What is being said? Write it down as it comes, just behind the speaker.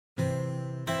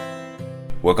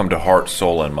Welcome to Heart,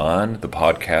 Soul, and Mind, the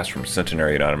podcast from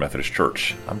Centenary United Methodist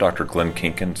Church. I'm Dr. Glenn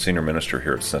Kinkin, Senior Minister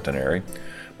here at Centenary.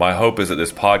 My hope is that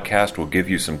this podcast will give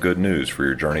you some good news for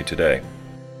your journey today.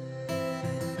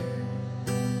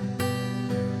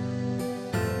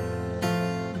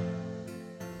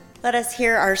 Let us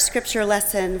hear our scripture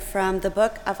lesson from the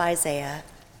book of Isaiah.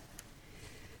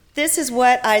 This is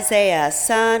what Isaiah,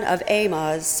 son of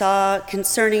Amoz, saw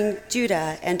concerning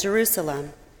Judah and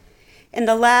Jerusalem. In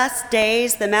the last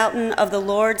days, the mountain of the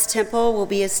Lord's temple will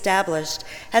be established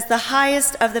as the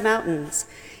highest of the mountains.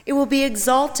 It will be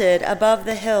exalted above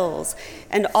the hills,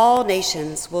 and all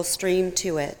nations will stream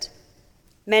to it.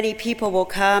 Many people will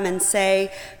come and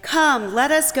say, "Come,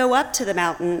 let us go up to the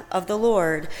mountain of the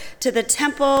Lord, to the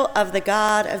temple of the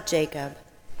God of Jacob.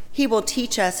 He will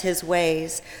teach us his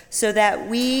ways, so that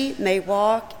we may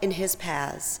walk in his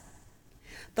paths."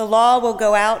 The law will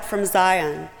go out from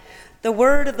Zion, the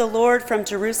word of the Lord from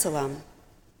Jerusalem.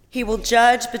 He will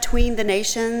judge between the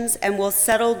nations and will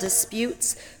settle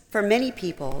disputes for many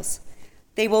peoples.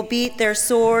 They will beat their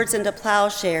swords into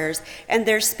plowshares and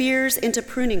their spears into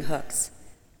pruning hooks.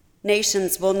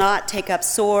 Nations will not take up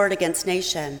sword against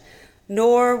nation,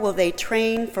 nor will they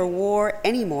train for war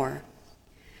anymore.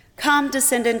 Come,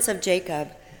 descendants of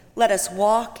Jacob, let us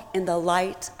walk in the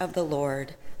light of the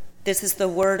Lord. This is the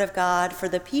word of God for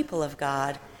the people of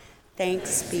God.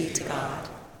 Thanks be to God.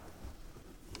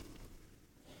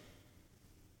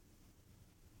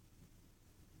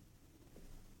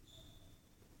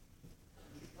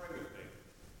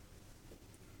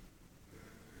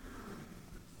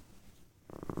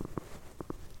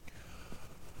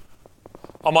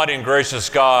 Almighty and gracious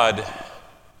God,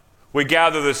 we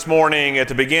gather this morning at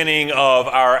the beginning of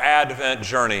our Advent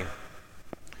journey.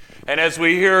 And as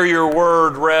we hear your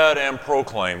word read and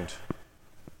proclaimed,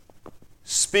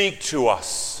 speak to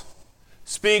us.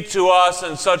 Speak to us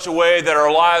in such a way that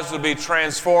our lives would be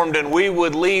transformed and we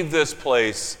would leave this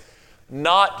place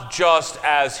not just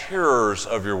as hearers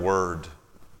of your word,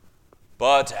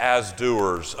 but as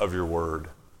doers of your word.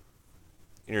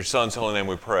 In your Son's holy name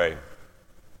we pray.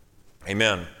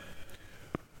 Amen.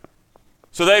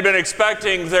 So they'd been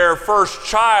expecting their first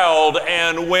child,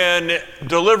 and when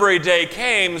delivery day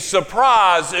came,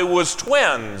 surprise, it was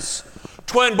twins.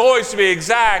 Twin boys to be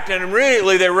exact, and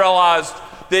immediately they realized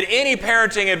that any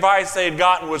parenting advice they had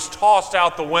gotten was tossed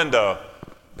out the window.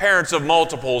 Parents of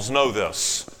multiples know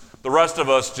this. The rest of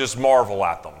us just marvel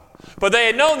at them. But they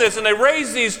had known this, and they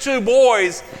raised these two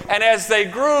boys, and as they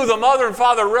grew, the mother and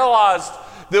father realized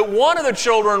that one of the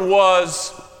children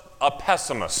was a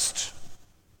pessimist.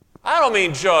 I don't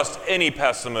mean just any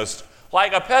pessimist,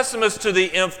 like a pessimist to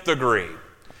the nth degree.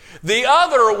 The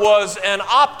other was an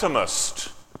optimist,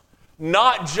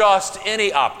 not just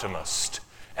any optimist,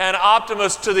 an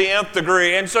optimist to the nth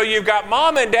degree. And so you've got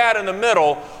mom and dad in the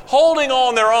middle holding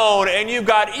on their own, and you've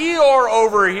got Eeyore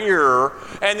over here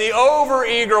and the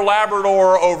overeager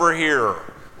Labrador over here.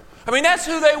 I mean, that's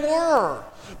who they were.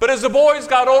 But as the boys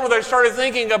got older, they started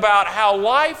thinking about how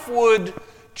life would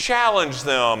challenge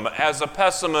them as a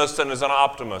pessimist and as an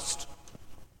optimist.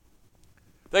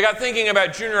 They got thinking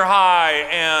about junior high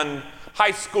and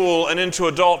high school and into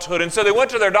adulthood, and so they went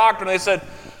to their doctor and they said,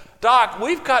 "Doc,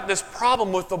 we've got this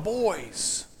problem with the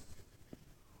boys.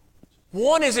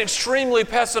 One is extremely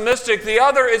pessimistic, the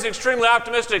other is extremely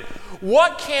optimistic.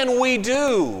 What can we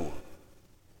do?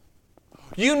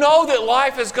 You know that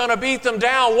life is going to beat them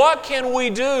down. What can we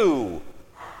do?"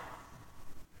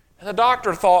 And the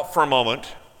doctor thought for a moment,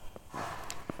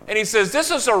 and he says, "This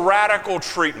is a radical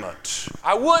treatment.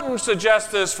 I wouldn't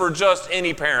suggest this for just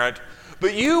any parent,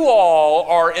 but you all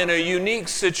are in a unique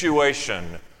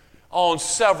situation on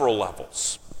several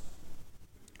levels.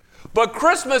 But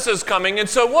Christmas is coming, and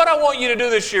so what I want you to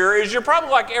do this year is you're probably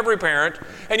like every parent,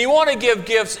 and you want to give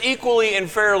gifts equally and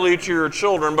fairly to your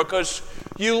children because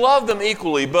you love them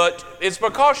equally, but it's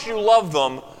because you love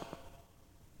them,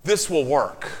 this will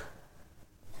work."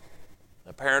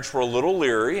 The parents were a little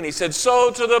leery, and he said,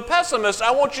 "So to the pessimist,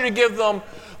 I want you to give them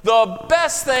the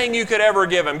best thing you could ever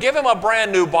give him. Give him a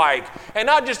brand new bike, and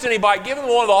not just any bike, give him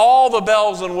one with all the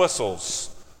bells and whistles.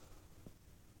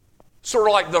 Sort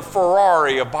of like the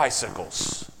Ferrari of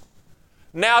bicycles.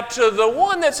 Now to the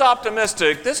one that's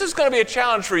optimistic, this is going to be a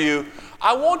challenge for you.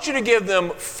 I want you to give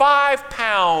them 5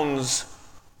 pounds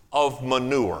of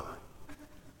manure."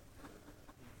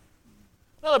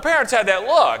 Now, the parents had that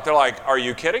look. They're like, "Are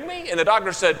you kidding me?" And the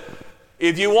doctor said,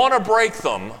 "If you want to break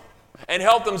them and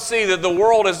help them see that the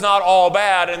world is not all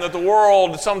bad and that the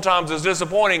world sometimes is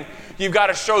disappointing, you've got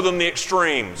to show them the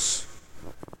extremes."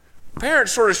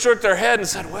 Parents sort of shook their head and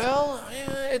said, "Well,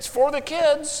 it's for the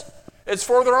kids." It's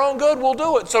for their own good, we'll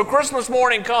do it. So Christmas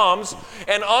morning comes,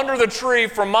 and under the tree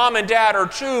from Mom and Dad are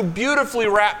two beautifully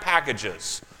wrapped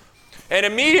packages. And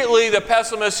immediately the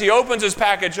pessimist, he opens his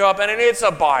package up, and it's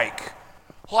a bike.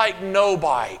 Like no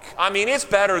bike. I mean, it's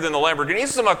better than the Lamborghini.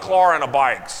 It's the McLaren of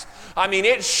bikes. I mean,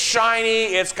 it's shiny.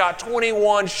 It's got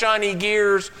 21 shiny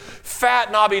gears,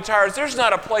 fat, knobby tires. There's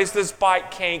not a place this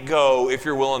bike can't go if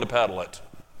you're willing to pedal it.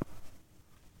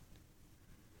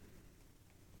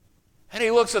 And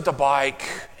he looks at the bike,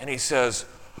 and he says,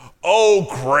 "Oh,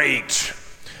 great.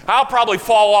 I'll probably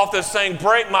fall off this thing,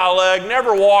 break my leg,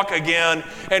 never walk again,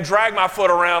 and drag my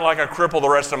foot around like a cripple the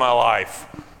rest of my life."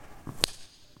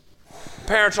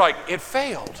 Parents are like, "It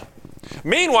failed."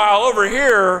 Meanwhile, over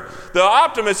here, the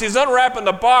optimist, he's unwrapping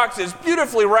the box. It's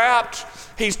beautifully wrapped.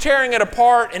 He's tearing it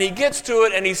apart, and he gets to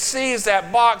it, and he sees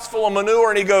that box full of manure,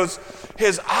 and he goes,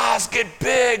 his eyes get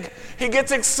big. He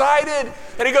gets excited,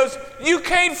 and he goes, "You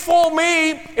can't fool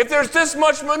me. If there's this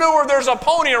much manure, there's a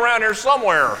pony around here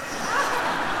somewhere."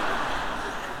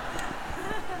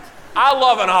 I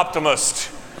love an optimist.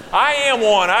 I am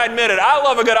one, I admit it. I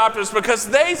love a good optimist because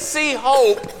they see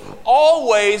hope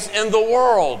always in the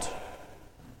world.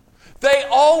 They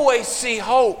always see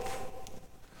hope.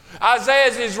 Isaiah,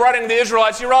 as he's writing to the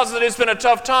Israelites, he realizes that it's been a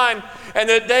tough time and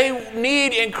that they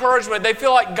need encouragement. They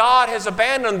feel like God has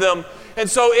abandoned them. And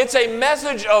so it's a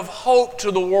message of hope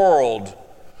to the world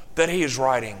that he is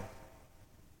writing.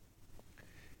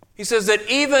 He says that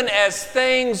even as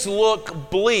things look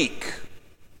bleak,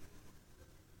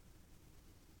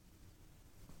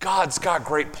 God's got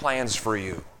great plans for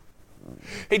you.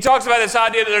 He talks about this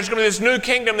idea that there's going to be this new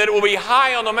kingdom, that it will be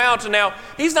high on the mountain. Now,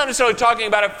 he's not necessarily talking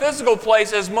about a physical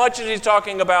place as much as he's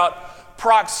talking about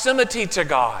proximity to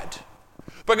God.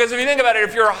 Because if you think about it,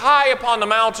 if you're high upon the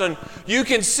mountain, you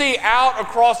can see out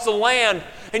across the land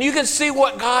and you can see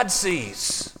what God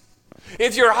sees.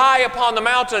 If you're high upon the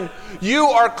mountain, you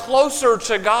are closer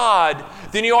to God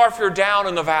than you are if you're down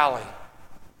in the valley.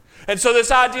 And so this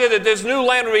idea that this new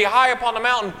land will be high upon the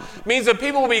mountain means that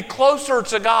people will be closer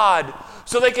to God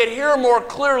so they could hear more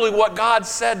clearly what God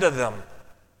said to them.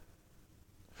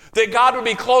 That God would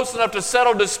be close enough to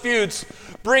settle disputes,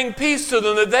 bring peace to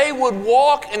them, that they would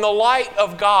walk in the light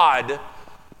of God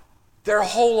their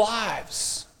whole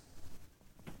lives.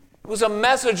 It was a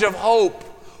message of hope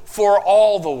for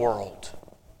all the world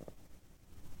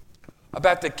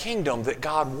about the kingdom that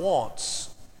God wants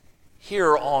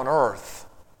here on earth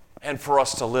and for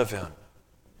us to live in.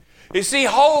 You see,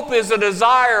 hope is a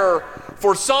desire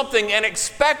for something and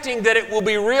expecting that it will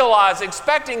be realized,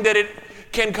 expecting that it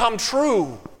can come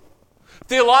true.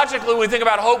 Theologically, when we think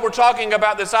about hope, we're talking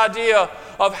about this idea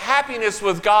of happiness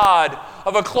with God,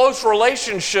 of a close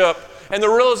relationship, and the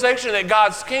realization that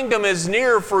God's kingdom is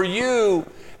near for you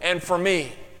and for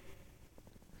me.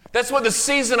 That's what the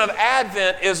season of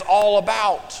Advent is all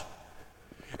about.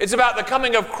 It's about the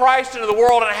coming of Christ into the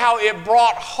world and how it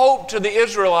brought hope to the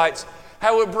Israelites,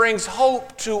 how it brings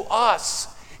hope to us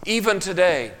even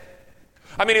today.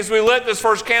 I mean, as we lit this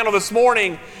first candle this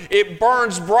morning, it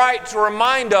burns bright to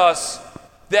remind us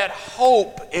that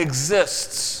hope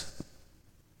exists.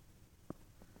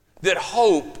 That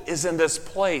hope is in this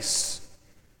place.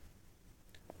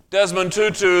 Desmond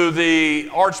Tutu, the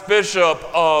Archbishop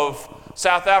of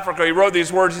South Africa, he wrote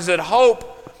these words. He said, "Hope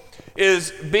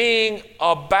is being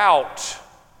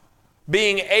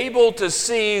able to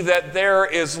see that there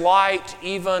is light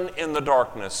even in the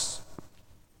darkness."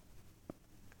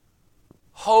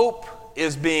 Hope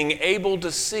is being able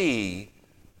to see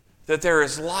that there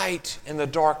is light in the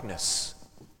darkness.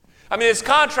 I mean, this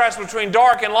contrast between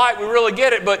dark and light, we really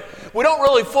get it, but we don't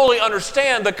really fully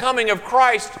understand the coming of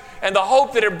Christ and the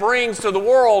hope that it brings to the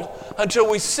world until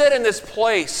we sit in this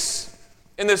place,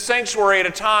 in this sanctuary at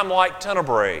a time like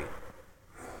Tenebrae.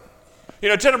 You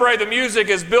know, Tenebrae, the music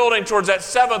is building towards that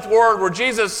seventh word where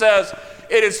Jesus says,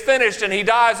 "It is finished," and he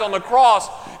dies on the cross.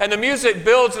 And the music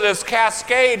builds this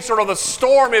cascade, sort of a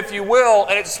storm, if you will,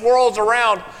 and it swirls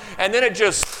around, and then it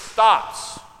just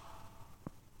stops.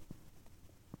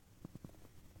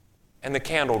 And the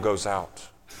candle goes out.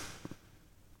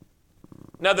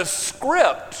 Now, the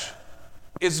script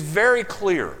is very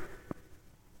clear.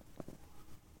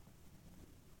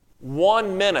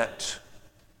 1 minute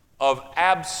of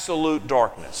absolute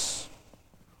darkness.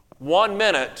 1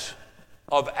 minute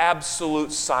of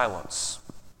absolute silence.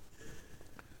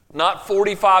 Not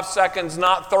 45 seconds,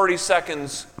 not 30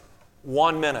 seconds,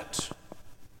 1 minute.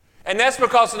 And that's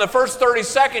because in the first 30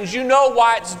 seconds, you know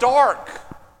why it's dark.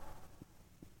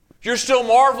 You're still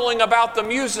marveling about the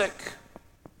music,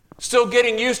 still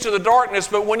getting used to the darkness,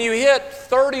 but when you hit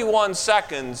 31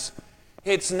 seconds,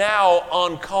 it's now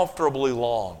uncomfortably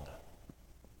long.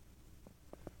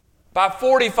 By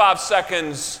 45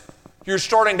 seconds, you're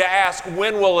starting to ask,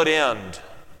 when will it end?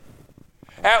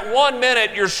 At 1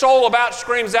 minute, your soul about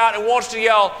screams out and wants to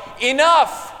yell,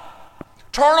 enough!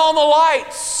 Turn on the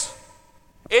lights!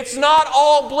 It's not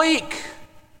all bleak.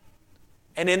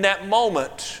 And in that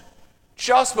moment,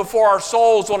 just before our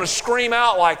souls want to scream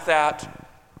out like that,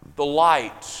 the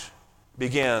light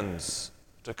begins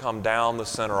to come down the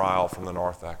center aisle from the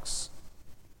narthex.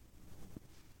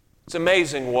 It's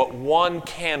amazing what one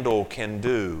candle can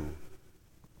do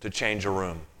to change a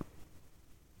room.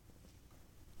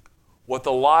 What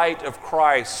the light of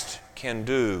Christ can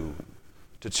do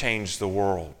to change the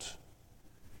world.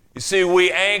 You see,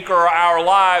 we anchor our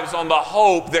lives on the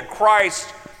hope that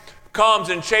Christ comes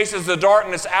and chases the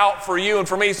darkness out for you and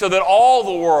for me so that all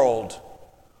the world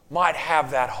might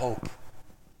have that hope.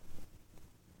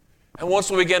 And once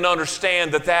we begin to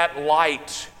understand that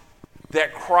light,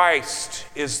 that Christ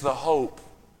is the hope,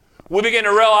 we begin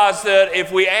to realize that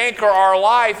if we anchor our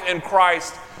life in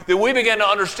Christ, that we begin to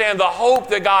understand the hope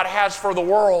that God has for the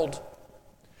world,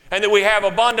 and that we have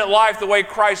abundant life the way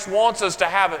Christ wants us to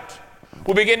have it.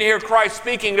 We begin to hear Christ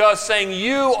speaking to us saying,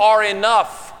 you are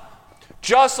enough.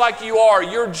 Just like you are,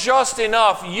 you're just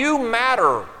enough. You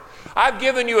matter. I've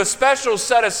given you a special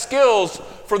set of skills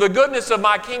for the goodness of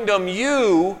my kingdom.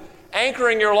 You,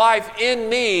 anchoring your life in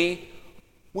me,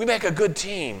 we make a good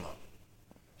team.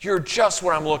 You're just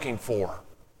what I'm looking for.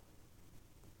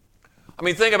 I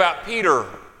mean, think about Peter.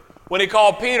 When he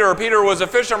called Peter, Peter was a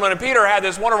fisherman, and Peter had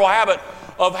this wonderful habit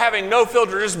of having no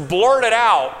filter, just blurted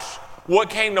out what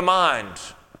came to mind.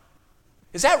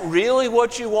 Is that really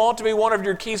what you want to be one of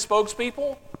your key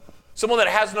spokespeople? Someone that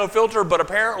has no filter, but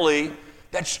apparently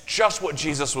that's just what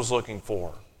Jesus was looking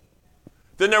for.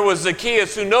 Then there was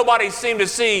Zacchaeus, who nobody seemed to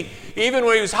see, even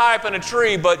when he was high up in a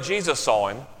tree, but Jesus saw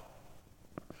him.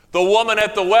 The woman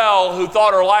at the well who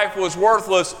thought her life was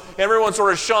worthless, everyone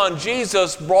sort of shunned,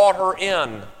 Jesus brought her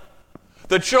in.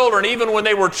 The children, even when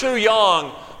they were too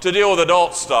young to deal with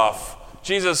adult stuff,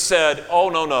 Jesus said, oh,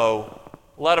 no,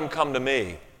 let them come to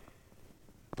me.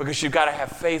 Because you've got to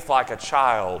have faith like a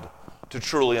child to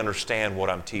truly understand what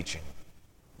I'm teaching.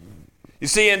 You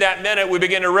see, in that minute, we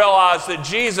begin to realize that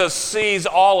Jesus sees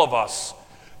all of us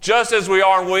just as we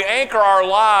are. And we anchor our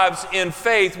lives in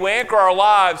faith, we anchor our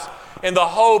lives in the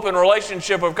hope and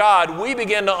relationship of God, we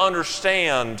begin to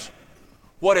understand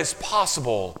what is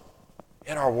possible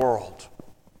in our world.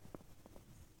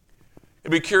 You'd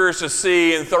be curious to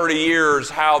see in 30 years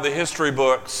how the history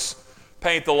books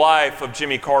paint the life of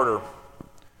Jimmy Carter.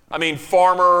 I mean,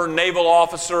 farmer, naval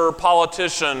officer,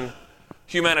 politician,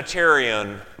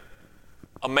 humanitarian,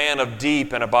 a man of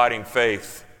deep and abiding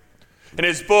faith. In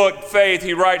his book, Faith,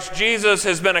 he writes, Jesus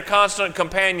has been a constant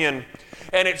companion,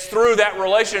 and it's through that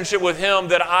relationship with him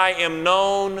that I am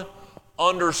known,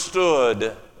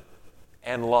 understood,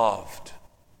 and loved.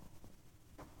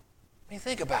 I mean,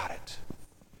 think about it.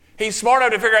 He's smart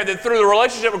enough to figure out that through the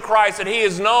relationship with Christ that he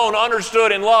is known,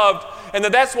 understood, and loved, and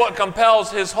that's what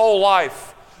compels his whole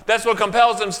life. That's what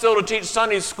compels him still to teach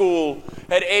Sunday school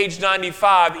at age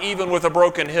 95, even with a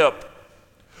broken hip.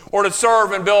 Or to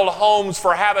serve and build homes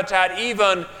for Habitat,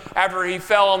 even after he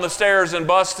fell on the stairs and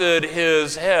busted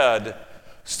his head,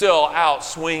 still out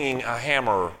swinging a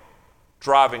hammer,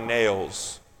 driving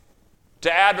nails.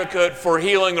 To advocate for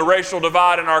healing the racial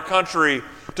divide in our country,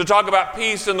 to talk about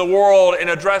peace in the world and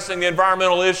addressing the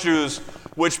environmental issues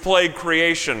which plague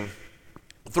creation.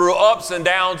 Through ups and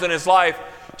downs in his life,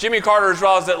 Jimmy Carter has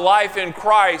realized that life in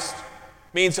Christ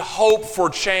means hope for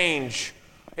change.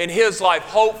 In his life,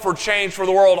 hope for change for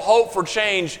the world, hope for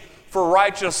change for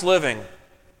righteous living.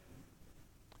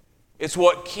 It's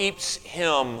what keeps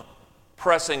him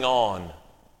pressing on,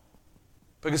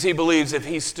 because he believes if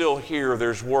he's still here,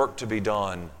 there's work to be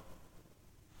done.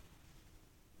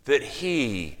 That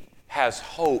he has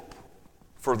hope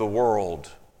for the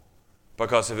world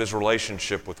because of his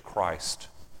relationship with Christ.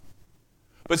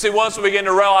 But see, once we begin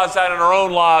to realize that in our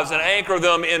own lives and anchor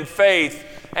them in faith,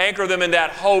 anchor them in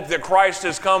that hope that Christ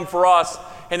has come for us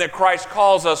and that Christ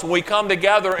calls us, when we come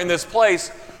together in this place,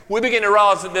 we begin to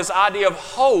realize that this idea of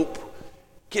hope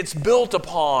gets built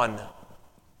upon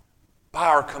by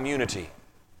our community.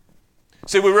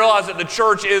 See, we realize that the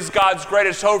church is God's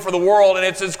greatest hope for the world, and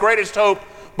it's his greatest hope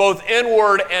both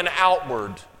inward and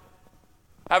outward.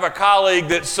 I have a colleague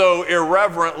that so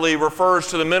irreverently refers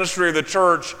to the ministry of the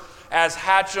church as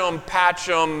hatch 'em, patch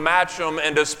 'em, match 'em,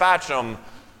 and dispatch 'em.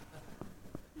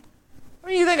 I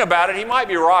mean, you think about it, he might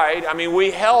be right. I mean,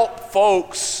 we help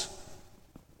folks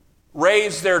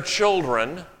raise their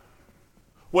children.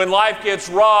 When life gets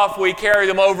rough, we carry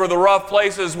them over the rough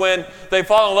places. When they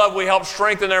fall in love, we help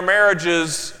strengthen their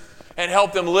marriages. and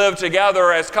help them live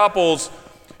together as couples.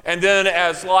 And then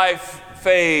as life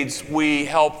fades, we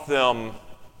help them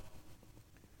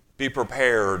be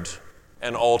prepared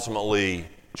and ultimately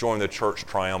join the church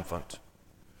triumphant.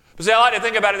 But see, I like to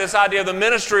think about it, this idea of the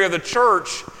ministry of the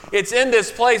church. It's in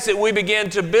this place that we begin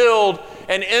to build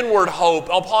an inward hope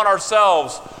upon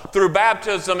ourselves. Through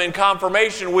baptism and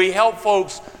confirmation, we help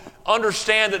folks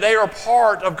understand that they are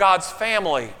part of God's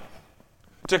family,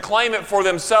 to claim it for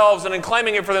themselves, and in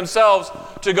claiming it for themselves,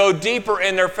 to go deeper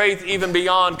in their faith even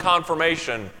beyond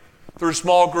confirmation through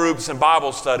small groups and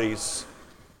Bible studies,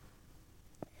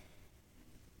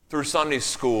 through Sunday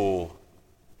school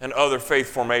and other faith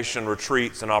formation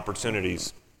retreats and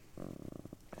opportunities.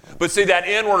 But see, that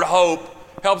inward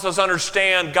hope helps us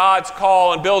understand God's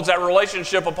call and builds that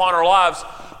relationship upon our lives,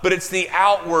 but it's the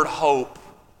outward hope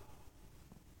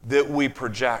that we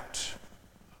project.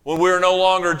 When we're no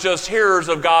longer just hearers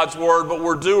of God's word, but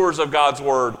we're doers of God's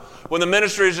word. When the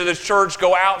ministries of this church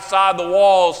go outside the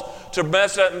walls to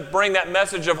bring that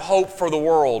message of hope for the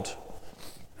world.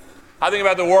 I think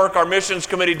about the work our missions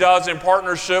committee does in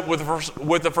partnership with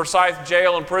the Forsyth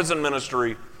Jail and Prison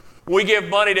Ministry. We give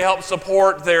money to help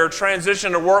support their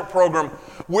transition to work program.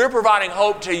 We're providing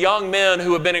hope to young men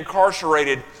who have been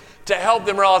incarcerated to help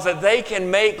them realize that they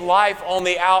can make life on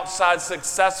the outside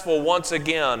successful once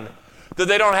again, that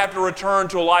they don't have to return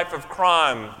to a life of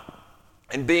crime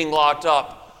and being locked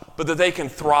up, but that they can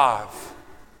thrive.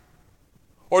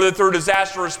 Or that through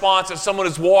disaster response, if someone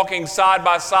is walking side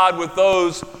by side with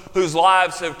those whose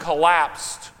lives have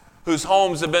collapsed, whose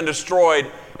homes have been destroyed,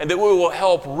 and that we will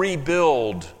help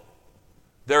rebuild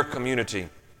their community.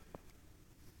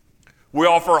 We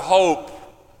offer hope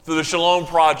through the Shalom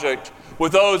Project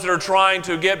with those that are trying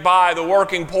to get by, the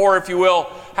working poor, if you will,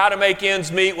 how to make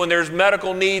ends meet when there's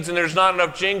medical needs and there's not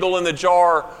enough jingle in the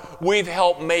jar. We've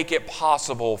helped make it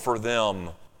possible for them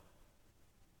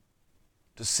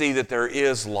to see that there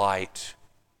is light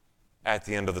at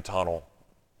the end of the tunnel,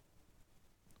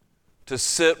 to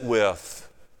sit with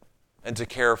and to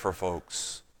care for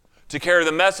folks, to carry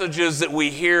the messages that we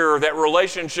hear, that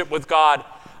relationship with God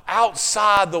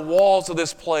outside the walls of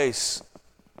this place,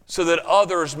 so that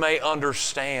others may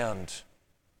understand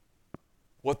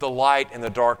what the light and the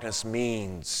darkness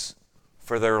means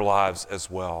for their lives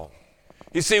as well.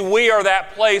 You see, we are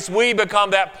that place. We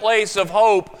become that place of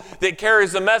hope that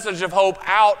carries the message of hope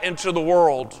out into the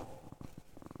world.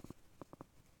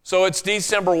 So it's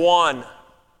December 1,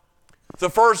 the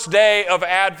first day of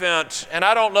Advent. And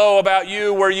I don't know about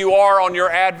you, where you are on your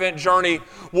Advent journey,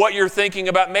 what you're thinking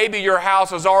about. Maybe your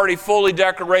house is already fully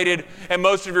decorated and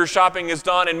most of your shopping is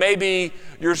done. And maybe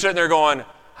you're sitting there going,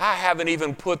 I haven't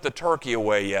even put the turkey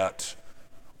away yet.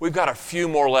 We've got a few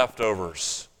more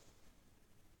leftovers.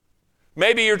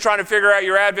 Maybe you're trying to figure out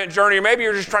your Advent journey, or maybe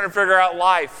you're just trying to figure out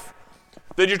life.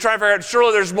 That you're trying to figure out,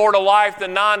 surely there's more to life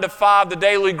than 9 to 5, the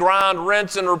daily grind,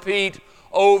 rinse and repeat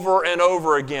over and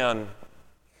over again.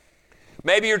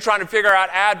 Maybe you're trying to figure out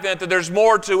Advent, that there's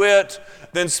more to it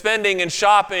than spending and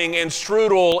shopping and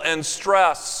strudel and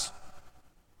stress.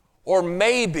 Or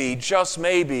maybe, just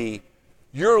maybe,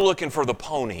 you're looking for the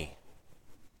pony.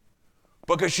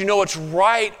 Because you know it's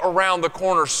right around the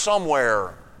corner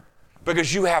somewhere.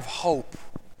 Because you have hope.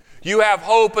 You have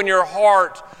hope in your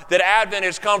heart that Advent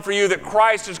has come for you, that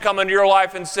Christ has come into your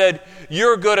life and said,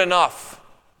 you're good enough.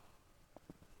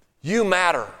 You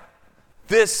matter.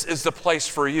 This is the place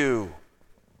for you.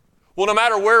 Well, no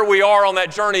matter where we are on that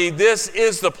journey, this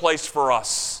is the place for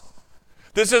us.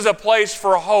 This is a place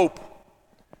for hope.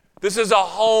 This is a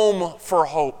home for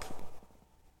hope.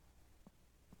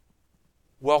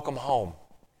 Welcome home.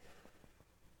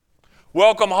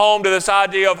 Welcome home to this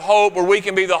idea of hope, where we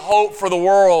can be the hope for the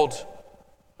world.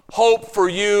 Hope for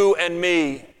you and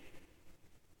me.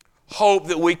 Hope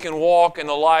that we can walk in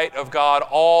the light of God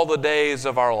all the days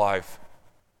of our life.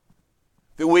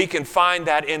 That we can find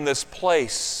that in this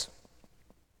place,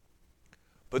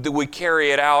 but that we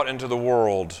carry it out into the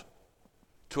world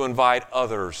to invite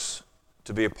others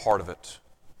to be a part of it.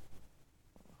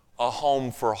 A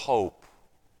home for hope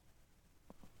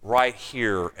right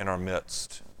here in our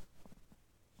midst.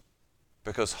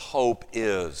 Because hope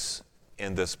is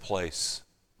in this place.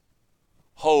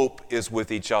 Hope is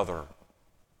with each other.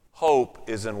 Hope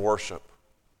is in worship.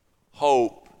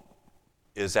 Hope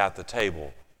is at the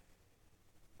table.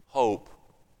 Hope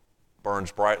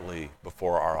burns brightly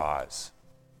before our eyes.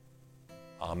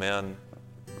 Amen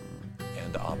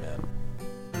and amen.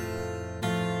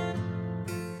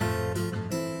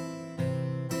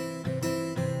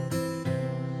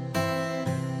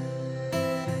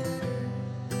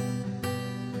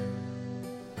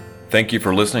 Thank you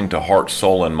for listening to Heart,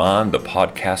 Soul, and Mind, the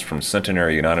podcast from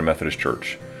Centenary United Methodist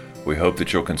Church. We hope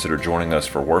that you'll consider joining us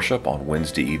for worship on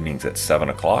Wednesday evenings at 7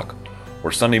 o'clock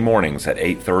or Sunday mornings at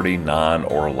 8:30, 9,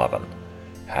 or 11.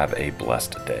 Have a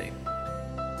blessed day.